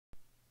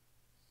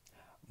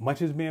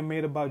Much is being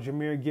made about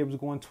Jahmyr Gibbs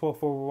going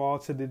 12th overall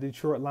to the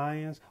Detroit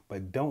Lions,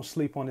 but don't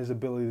sleep on his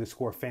ability to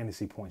score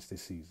fantasy points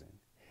this season.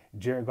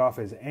 Jared Goff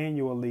has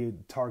annually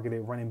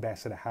targeted running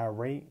backs at a high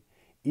rate.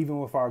 Even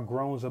with our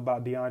groans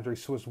about DeAndre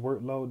Swift's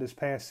workload this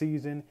past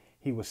season,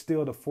 he was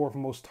still the 4th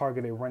most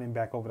targeted running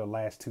back over the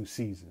last 2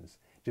 seasons,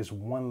 just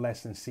one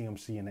less than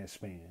CMC in that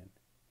span.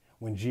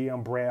 When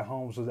GM Brad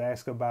Holmes was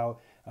asked about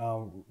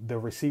the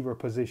receiver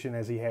position,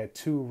 as he had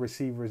 2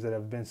 receivers that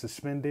have been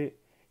suspended,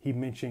 he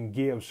mentioned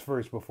Gibbs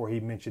first before he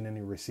mentioned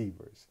any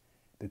receivers.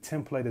 The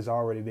template is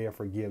already there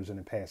for Gibbs in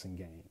the passing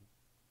game.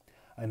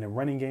 In the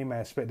running game, I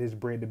expect his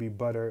bread to be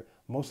buttered,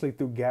 mostly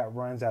through gap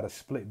runs out of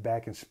split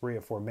back and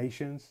spread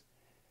formations.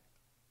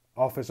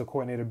 Offensive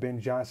coordinator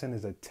Ben Johnson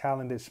is a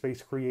talented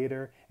space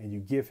creator, and you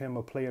give him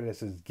a player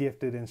that's as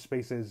gifted in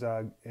space as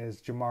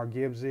Jahmyr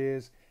Gibbs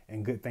is,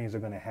 and good things are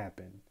going to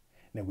happen.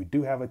 Now, we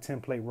do have a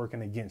template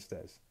working against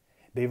us.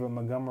 David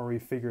Montgomery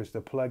figures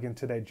to plug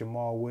into that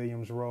Jamal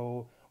Williams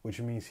role, which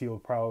means he'll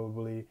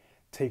probably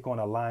take on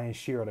a lion's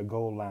share of the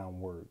goal line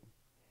work.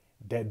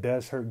 That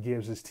does hurt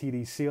Gibbs'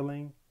 TD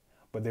ceiling,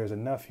 but there's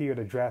enough here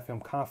to draft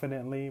him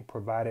confidently,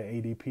 provided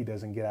ADP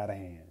doesn't get out of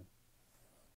hand.